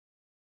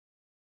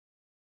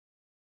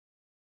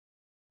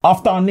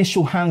After our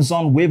initial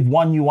hands-on with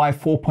One UI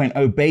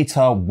 4.0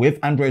 beta with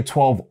Android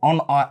 12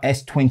 on our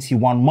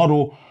S21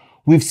 model,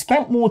 we've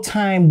spent more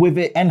time with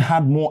it and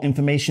had more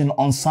information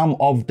on some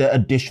of the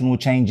additional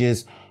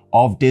changes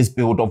of this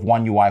build of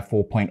One UI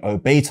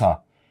 4.0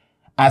 beta.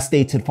 As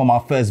stated from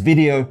our first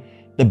video,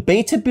 the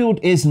beta build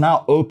is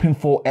now open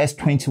for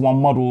S21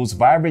 models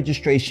via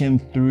registration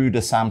through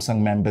the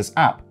Samsung Members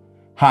app.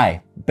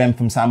 Hi, Ben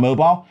from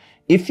SamMobile.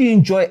 If you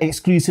enjoy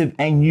exclusive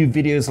and new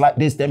videos like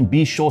this, then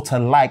be sure to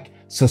like,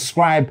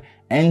 subscribe,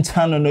 and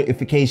turn on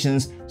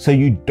notifications so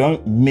you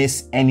don't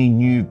miss any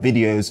new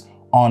videos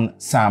on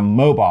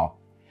SamMobile.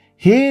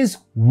 Here's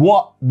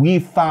what we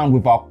found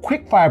with our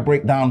quickfire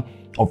breakdown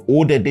of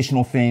all the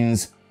additional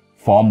things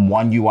from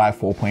One UI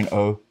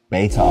 4.0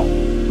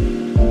 beta.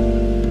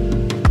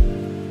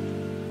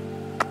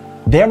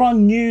 There are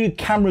new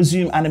camera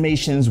zoom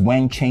animations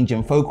when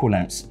changing focal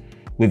lengths,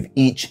 with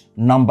each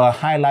number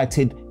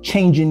highlighted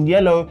changing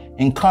yellow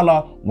in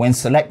color when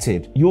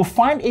selected. You'll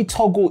find a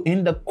toggle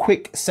in the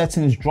quick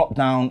settings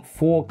drop-down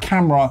for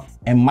camera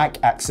and mic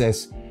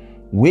access,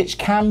 which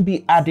can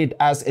be added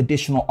as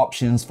additional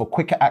options for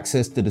quicker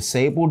access to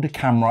disable the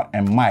camera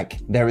and mic.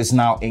 There is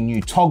now a new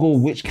toggle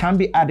which can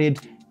be added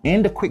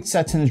in the quick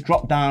settings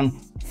drop-down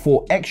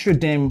for extra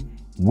dim,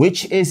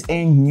 which is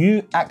a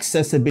new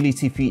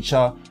accessibility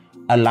feature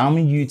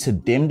allowing you to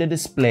dim the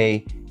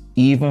display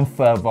even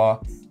further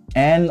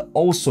and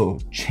also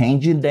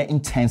changing the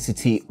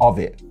intensity of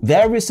it.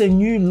 There is a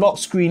new lock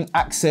screen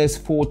access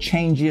for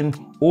changing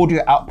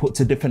audio output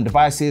to different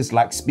devices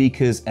like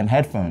speakers and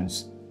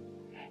headphones.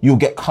 You'll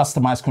get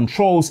customized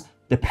controls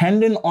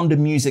depending on the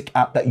music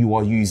app that you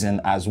are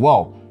using as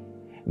well.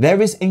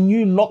 There is a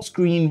new lock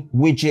screen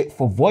widget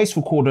for voice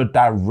recorder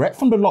direct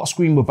from the lock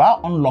screen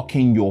without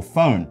unlocking your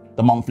phone.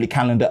 The monthly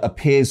calendar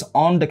appears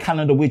on the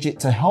calendar widget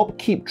to help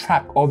keep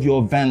track of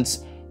your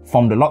events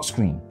from the lock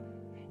screen.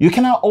 You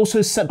can now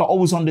also set the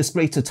always on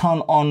display to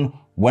turn on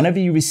whenever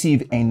you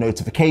receive a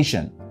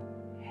notification.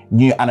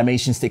 New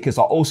animation stickers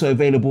are also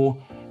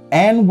available,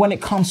 and when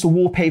it comes to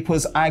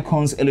wallpapers,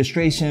 icons,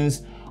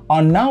 illustrations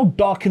are now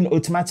darkened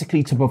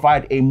automatically to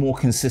provide a more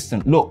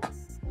consistent look.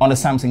 On the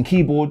Samsung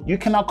keyboard, you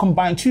can now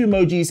combine two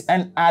emojis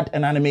and add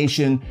an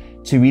animation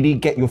to really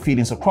get your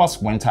feelings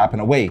across when typing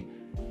away.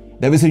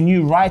 There is a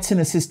new writing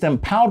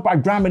assistant powered by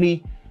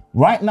Grammarly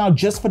right now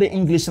just for the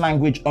English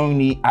language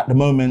only at the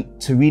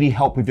moment to really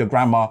help with your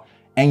grammar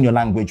and your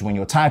language when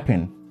you're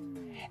typing.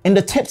 In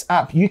the Tips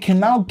app, you can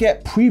now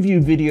get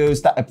preview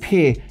videos that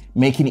appear,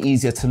 making it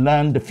easier to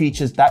learn the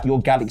features that your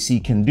Galaxy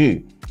can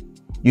do.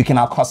 You can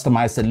now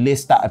customize the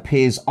list that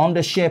appears on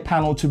the share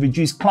panel to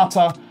reduce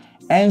clutter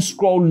and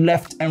scroll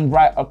left and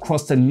right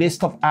across the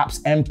list of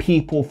apps and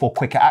people for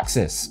quicker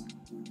access.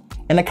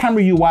 In the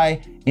camera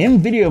UI, in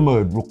video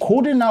mode,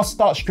 recording now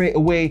starts straight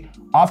away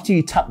after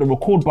you tap the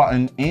record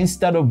button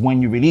instead of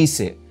when you release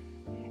it.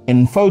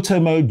 In photo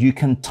mode, you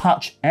can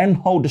touch and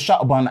hold the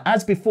shutter button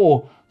as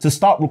before to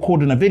start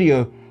recording a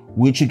video,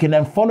 which you can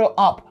then follow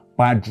up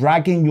by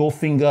dragging your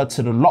finger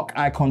to the lock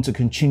icon to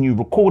continue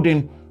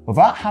recording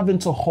without having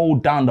to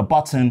hold down the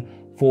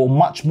button for a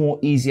much more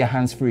easier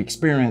hands-free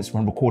experience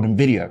when recording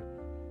video.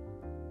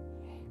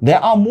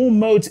 There are more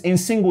modes in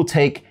single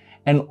take,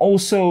 and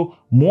also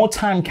more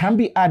time can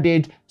be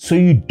added so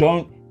you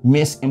don't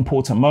miss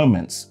important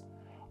moments.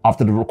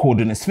 After the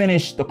recording is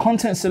finished, the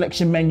content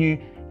selection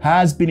menu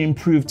has been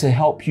improved to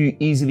help you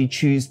easily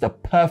choose the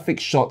perfect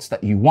shots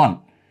that you want.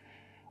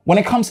 When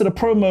it comes to the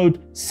Pro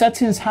mode,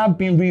 settings have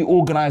been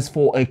reorganized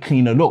for a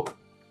cleaner look.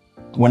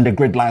 When the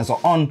grid lines are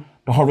on,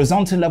 the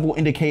horizontal level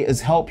indicators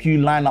help you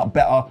line up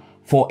better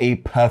for a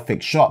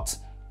perfect shot.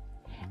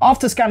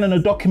 After scanning a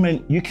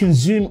document, you can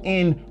zoom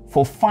in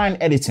for fine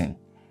editing.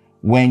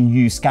 When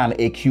you scan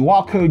a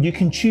QR code, you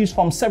can choose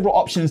from several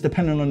options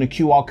depending on the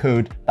QR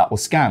code that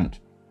was scanned.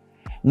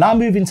 Now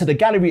moving to the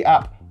Gallery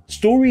app,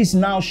 Stories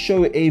now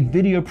show a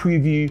video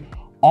preview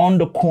on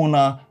the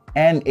corner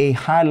and a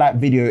highlight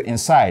video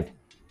inside.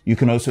 You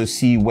can also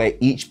see where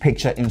each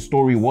picture in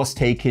Story was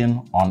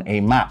taken on a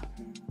map.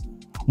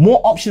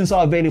 More options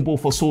are available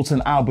for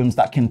sorting albums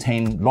that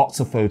contain lots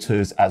of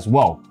photos as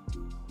well.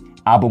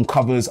 Album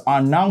covers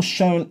are now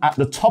shown at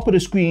the top of the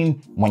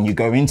screen when you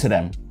go into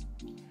them.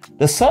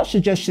 The search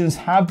suggestions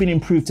have been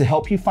improved to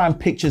help you find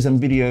pictures and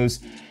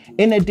videos,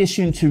 in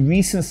addition to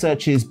recent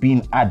searches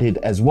being added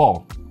as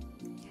well.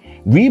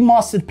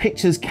 Remastered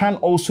pictures can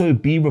also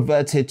be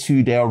reverted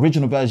to their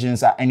original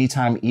versions at any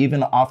time,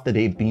 even after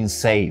they've been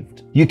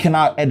saved. You can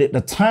now edit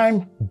the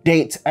time,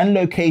 date, and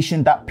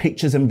location that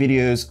pictures and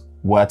videos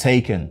were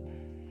taken.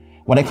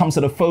 When it comes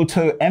to the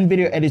photo and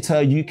video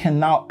editor, you can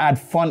now add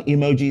fun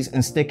emojis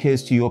and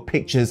stickers to your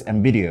pictures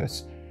and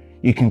videos.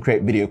 You can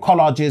create video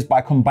collages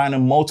by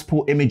combining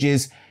multiple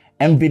images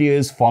and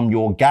videos from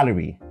your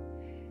gallery.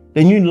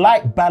 The new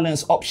light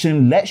balance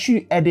option lets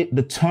you edit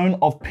the tone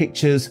of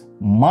pictures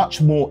much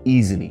more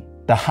easily.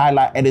 The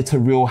highlight editor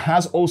reel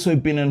has also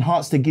been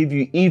enhanced to give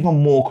you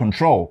even more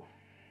control.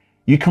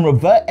 You can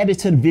revert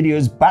edited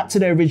videos back to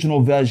their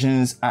original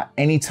versions at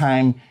any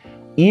time,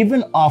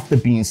 even after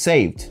being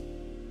saved.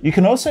 You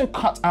can also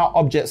cut out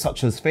objects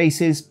such as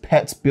faces,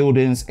 pets,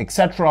 buildings,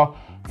 etc.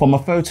 from a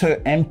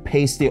photo and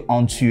paste it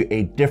onto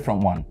a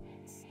different one.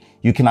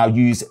 You can now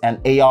use an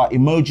AR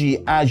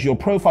emoji as your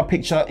profile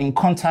picture in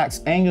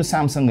contacts and your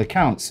Samsung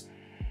accounts.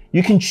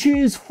 You can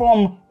choose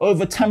from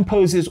over 10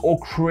 poses or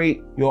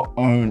create your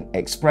own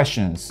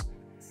expressions.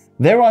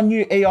 There are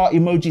new AR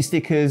emoji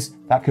stickers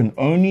that can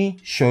only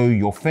show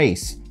your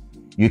face.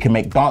 You can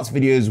make dance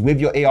videos with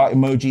your AR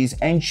emojis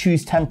and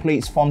choose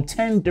templates from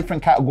 10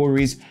 different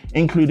categories,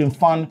 including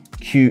fun,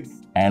 cute,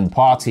 and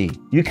party.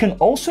 You can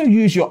also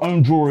use your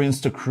own drawings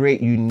to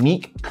create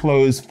unique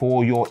clothes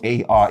for your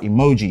AR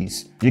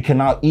emojis. You can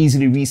now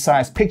easily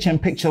resize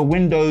picture-in-picture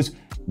windows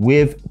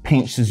with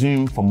pinch to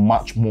zoom for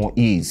much more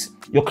ease.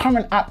 Your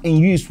current app in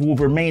use will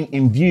remain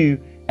in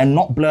view and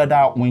not blurred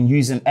out when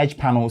using edge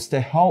panels to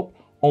help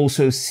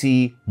also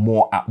see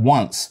more at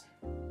once.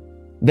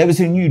 There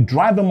is a new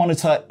driver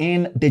monitor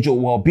in digital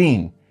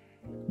well-being.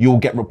 You'll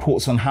get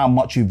reports on how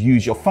much you've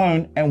used your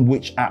phone and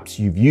which apps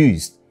you've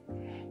used.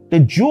 The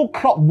dual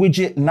clock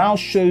widget now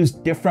shows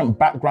different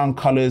background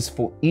colors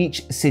for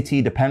each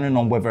city depending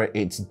on whether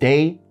it's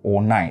day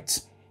or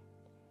night.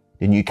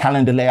 The new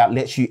calendar layout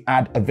lets you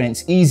add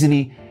events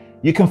easily.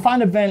 You can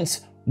find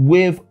events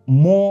with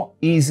more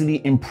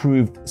easily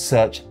improved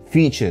search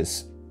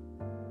features.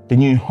 The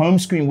new home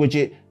screen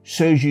widget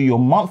shows you your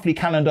monthly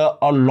calendar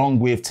along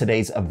with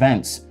today's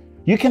events.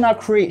 You can now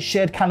create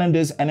shared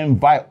calendars and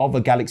invite other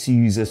Galaxy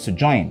users to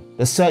join.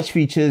 The search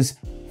features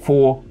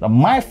for the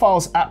My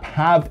Files app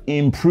have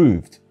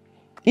improved.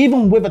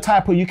 Even with a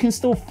typo, you can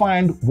still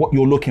find what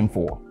you're looking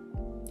for.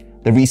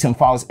 The recent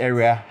files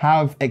area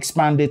have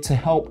expanded to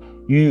help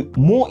you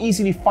more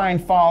easily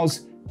find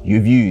files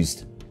you've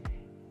used.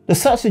 The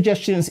search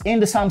suggestions in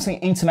the Samsung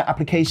Internet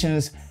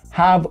applications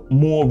have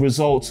more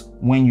results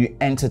when you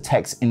enter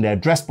text in the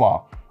address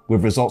bar,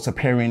 with results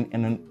appearing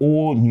in an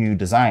all-new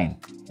design.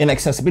 In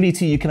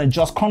accessibility, you can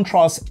adjust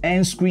contrast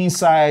and screen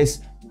size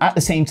at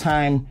the same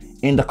time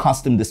in the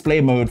custom display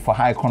mode for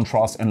high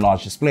contrast and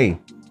large display.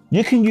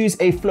 You can use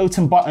a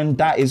floating button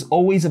that is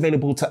always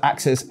available to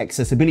access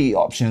accessibility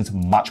options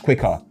much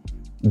quicker.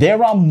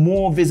 There are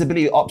more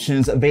visibility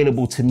options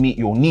available to meet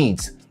your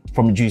needs,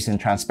 from reducing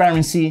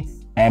transparency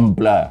and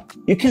blur.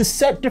 You can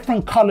set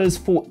different colors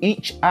for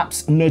each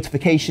app's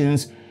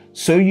notifications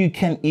so you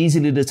can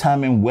easily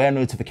determine where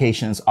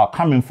notifications are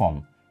coming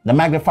from. The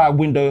magnify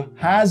window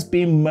has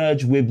been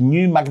merged with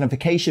new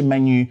magnification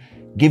menu,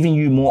 giving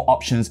you more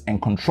options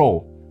and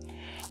control.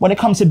 When it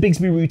comes to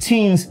Bixby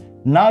routines,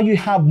 now you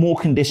have more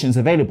conditions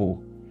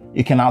available.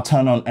 You can now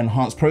turn on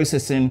enhanced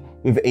processing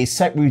with a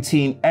set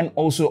routine and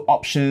also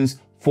options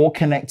for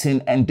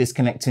connecting and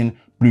disconnecting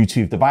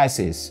Bluetooth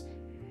devices.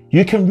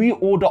 You can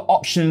reorder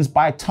options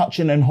by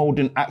touching and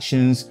holding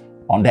actions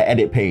on the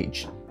edit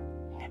page.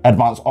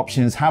 Advanced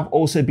options have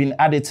also been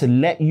added to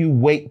let you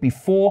wait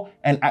before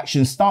an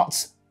action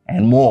starts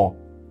and more.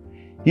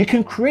 You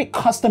can create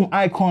custom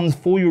icons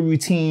for your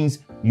routines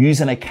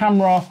using a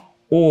camera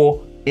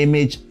or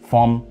image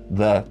from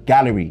the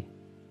gallery.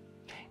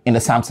 In the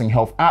Samsung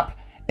Health app,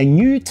 a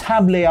new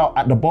tab layout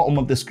at the bottom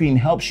of the screen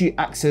helps you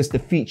access the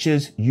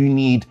features you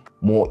need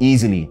more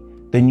easily.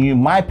 The new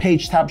My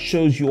Page tab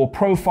shows your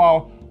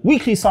profile,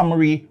 weekly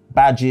summary,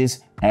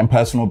 badges, and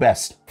personal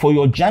best. For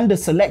your gender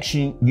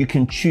selection, you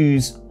can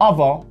choose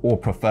other or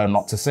prefer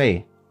not to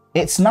say.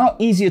 It's now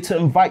easier to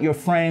invite your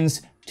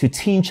friends to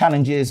team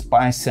challenges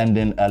by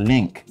sending a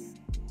link.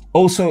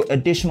 Also,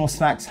 additional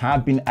snacks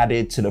have been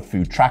added to the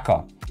food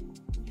tracker.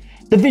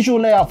 The visual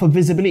layout for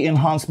visibility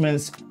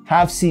enhancements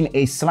have seen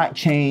a slight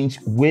change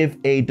with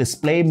a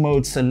display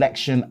mode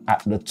selection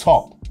at the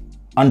top.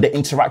 Under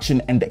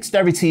interaction and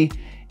dexterity,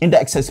 in the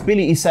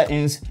accessibility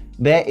settings,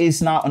 there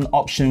is now an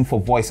option for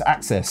voice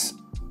access.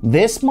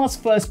 This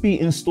must first be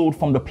installed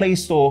from the Play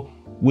Store,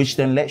 which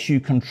then lets you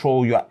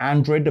control your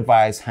Android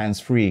device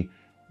hands-free,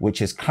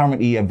 which is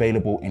currently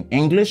available in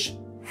English,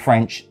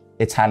 French,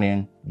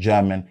 Italian,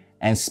 German,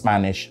 and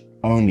Spanish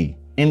only.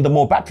 In the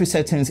more battery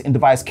settings in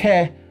device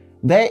care,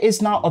 there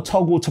is now a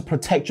toggle to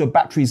protect your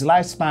battery's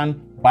lifespan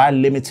by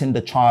limiting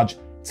the charge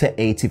to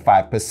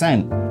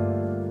 85%.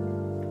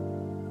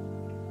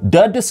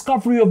 The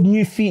discovery of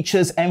new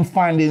features and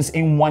findings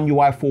in One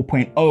UI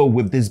 4.0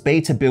 with this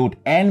beta build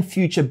and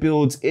future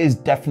builds is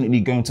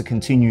definitely going to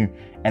continue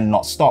and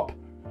not stop.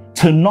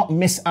 To not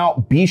miss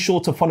out, be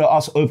sure to follow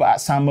us over at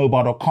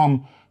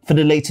SamMobile.com for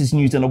the latest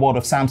news in the world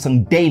of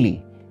Samsung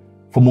daily.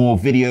 For more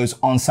videos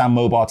on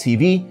SamMobile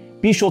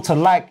TV, be sure to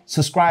like,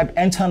 subscribe,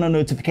 and turn on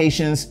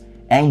notifications,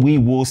 and we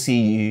will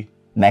see you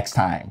next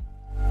time.